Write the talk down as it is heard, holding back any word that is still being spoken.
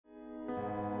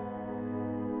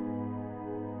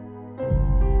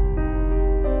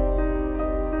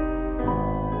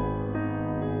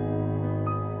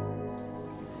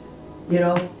You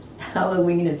know,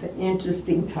 Halloween is an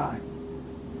interesting time.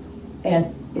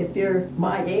 And if you're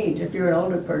my age, if you're an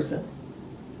older person,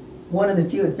 one of the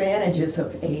few advantages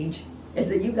of age is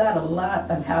that you got a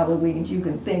lot of Halloweens you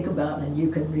can think about and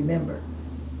you can remember.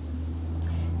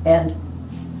 And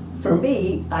for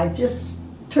me, I just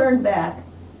turned back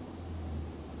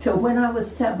to when I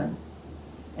was 7.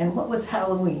 And what was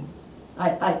Halloween?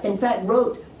 I in fact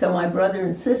wrote to my brother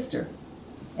and sister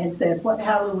and said, what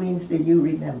Halloweens do you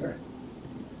remember?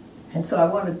 And so I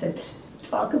wanted to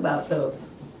talk about those.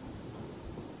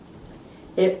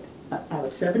 I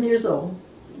was 7 years old.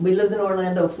 We lived in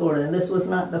Orlando, Florida, and this was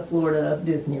not the Florida of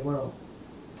Disney World.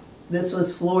 This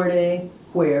was Florida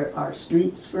where our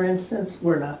streets, for instance,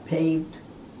 were not paved,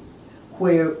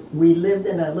 where we lived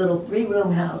in a little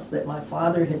 3-room house that my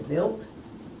father had built.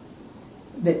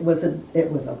 It was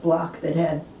a block that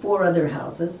had 4 other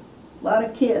houses, a lot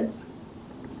of kids.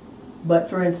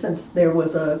 But for instance, there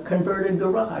was a converted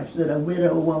garage that a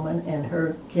widow woman and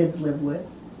her kids lived with.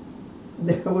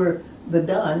 There were the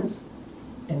Dunns,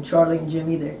 and Charlie and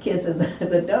Jimmy, their kids, and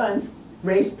the Dunns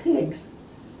raised pigs.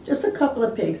 Just a couple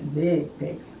of pigs, big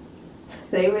pigs.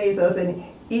 They raised those, and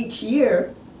each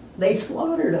year they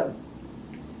slaughtered them.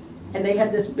 And they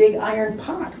had this big iron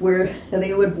pot where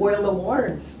they would boil the water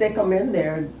and stick them in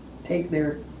there and take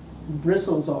their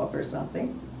bristles off or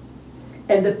something.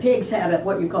 And the pigs had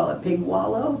what you call a pig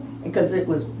wallow, because it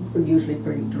was usually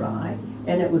pretty dry,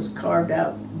 and it was carved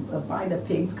out by the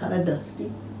pigs, kind of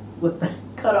dusty, with the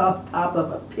cut off top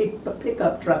of a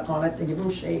pickup truck on it to give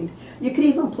them shade. You could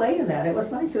even play in that. It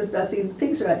was nice. It was dusty. The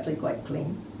pigs are actually quite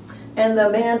clean. And the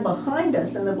man behind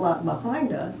us, in the block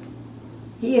behind us,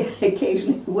 he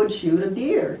occasionally would shoot a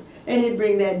deer. And he'd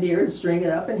bring that deer and string it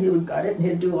up, and he would gut it, and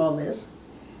he'd do all this.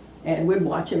 And we'd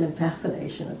watch him in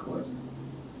fascination, of course.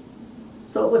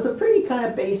 So it was a pretty kind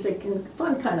of basic and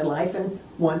fun kind of life. And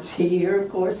once a year, of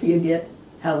course, you get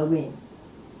Halloween.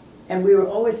 And we were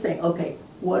always saying, okay,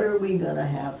 what are we going to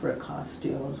have for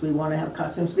costumes? We want to have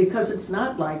costumes, because it's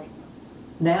not like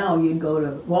now you'd go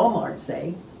to Walmart,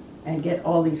 say, and get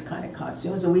all these kind of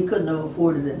costumes, and we couldn't have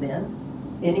afforded it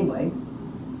then anyway.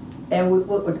 And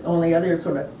what only other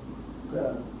sort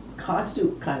of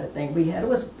costume kind of thing we had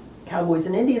was cowboys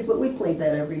and Indians, but we played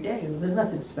that every day. There's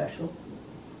nothing special.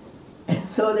 And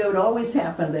so there would always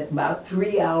happen that about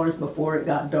 3 hours before it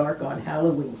got dark on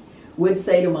Halloween, we'd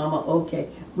say to Mama, okay,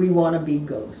 we want to be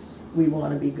ghosts. We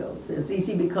want to be ghosts. It's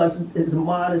easy because as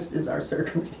modest as our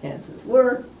circumstances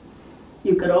were,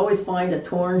 you could always find a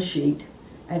torn sheet,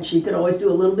 and she could always do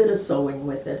a little bit of sewing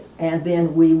with it, and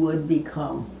then we would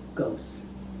become ghosts.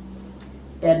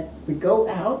 And we go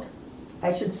out.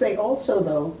 I should say also,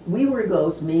 though, we were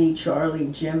ghosts, me, Charlie,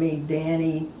 Jimmy,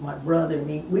 Danny, my brother,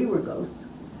 me, we were ghosts.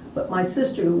 But my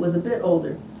sister, who was a bit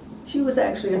older, she was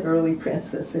actually an early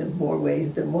princess in more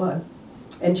ways than one.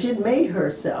 And she had made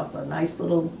herself a nice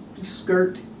little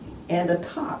skirt and a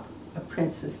top, a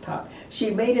princess top.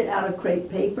 She made it out of crepe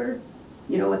paper.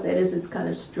 You know what that is? It's kind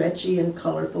of stretchy and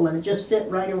colorful, and it just fit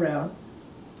right around.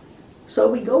 So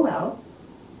we go out,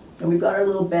 and we've got our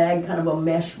little bag, kind of a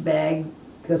mesh bag,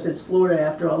 because it's Florida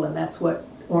after all, and that's what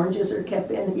oranges are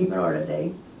kept in, even are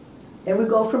today. And we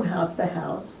go from house to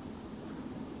house.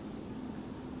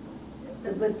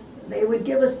 But they would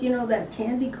give us, you know, that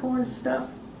candy corn stuff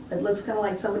that looks kind of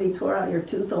like somebody tore out your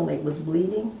tooth, only it was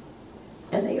bleeding.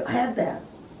 And they had that.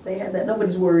 They had that.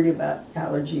 Nobody's worried about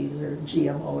allergies or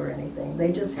GMO or anything.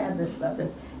 They just had this stuff.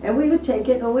 And we would take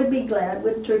it, and we'd be glad.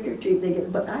 We'd trick or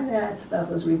treat. But I know that stuff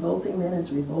was revolting then. It's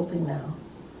revolting now.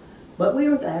 But we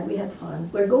were glad. We had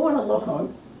fun. We're going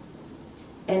along,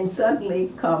 and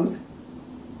suddenly comes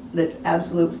this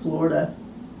absolute Florida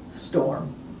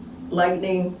storm.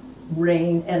 Lightning,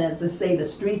 rain, and as I say, the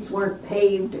streets weren't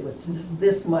paved. It was just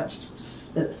this much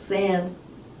sand.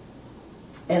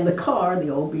 And the car, the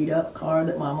old beat-up car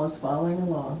that Mama was following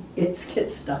along, it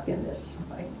gets stuck in this,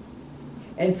 right?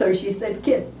 And so she said,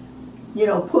 kid, you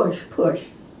know, push, push.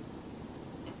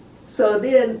 So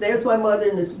then there's my mother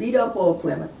in this beat-up old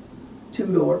Plymouth,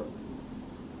 2-door,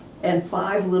 and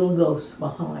 5 little ghosts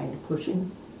behind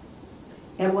pushing,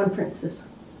 and 1 princess.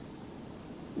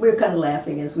 We were kind of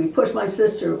laughing as we pushed. My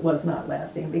sister was not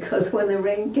laughing, because when the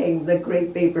rain came, the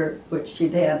crepe paper, which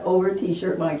she'd had over a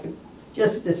t-shirt, mind you,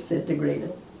 just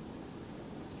disintegrated.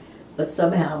 But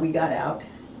somehow we got out.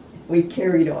 We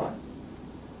carried on.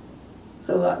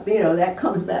 So, you know, that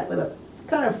comes back with a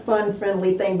kind of fun,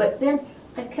 friendly thing. But then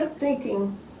I kept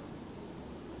thinking,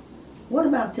 what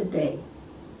about today?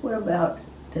 What about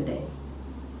today?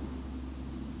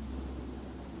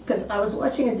 Because I was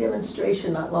watching a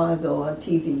demonstration not long ago on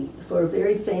TV for a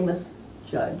very famous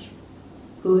judge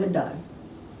who had died.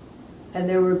 And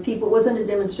there were people, it wasn't a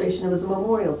demonstration, it was a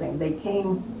memorial thing. They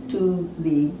came to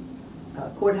the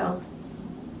courthouse,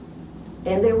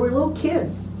 and they were little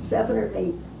kids, 7 or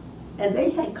 8, and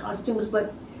they had costumes,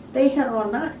 but they had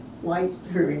on not white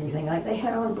or anything like, they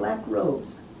had on black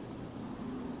robes.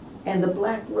 And the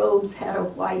black robes had a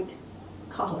white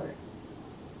collar.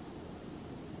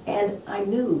 And I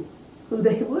knew who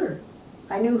they were.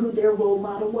 I knew who their role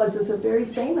model was as a very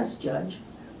famous judge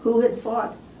who had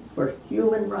fought for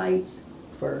human rights,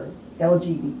 for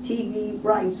LGBT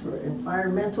rights, for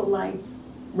environmental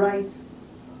rights.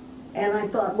 And I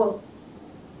thought, well,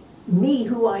 me,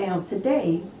 who I am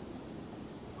today,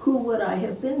 who would I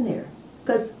have been there?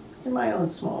 Because in my own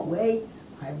small way,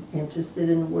 I'm interested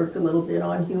in work a little bit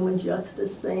on human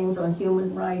justice things, on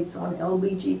human rights, on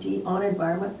LGBT, on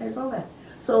environment, there's all that.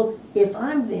 So if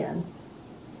I'm then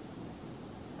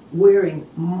wearing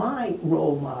my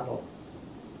role model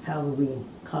Halloween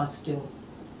costume,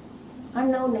 I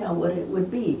know now what it would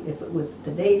be if it was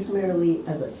today's Marylee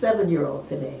as a 7-year-old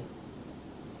today.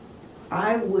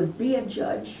 I would be a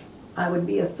judge, I would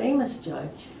be a famous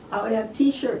judge, I would have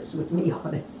t-shirts with me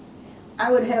on it.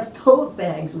 I would have tote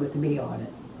bags with me on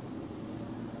it.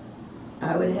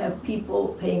 I would have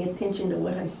people paying attention to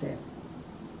what I said.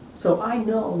 So I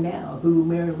know now who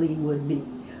Marylee would be.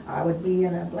 I would be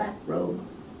in a black robe,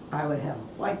 I would have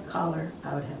a white collar,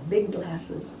 I would have big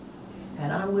glasses,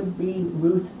 and I would be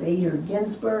Ruth Bader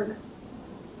Ginsburg.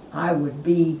 I would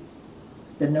be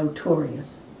the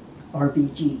notorious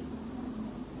RBG.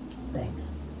 Thanks.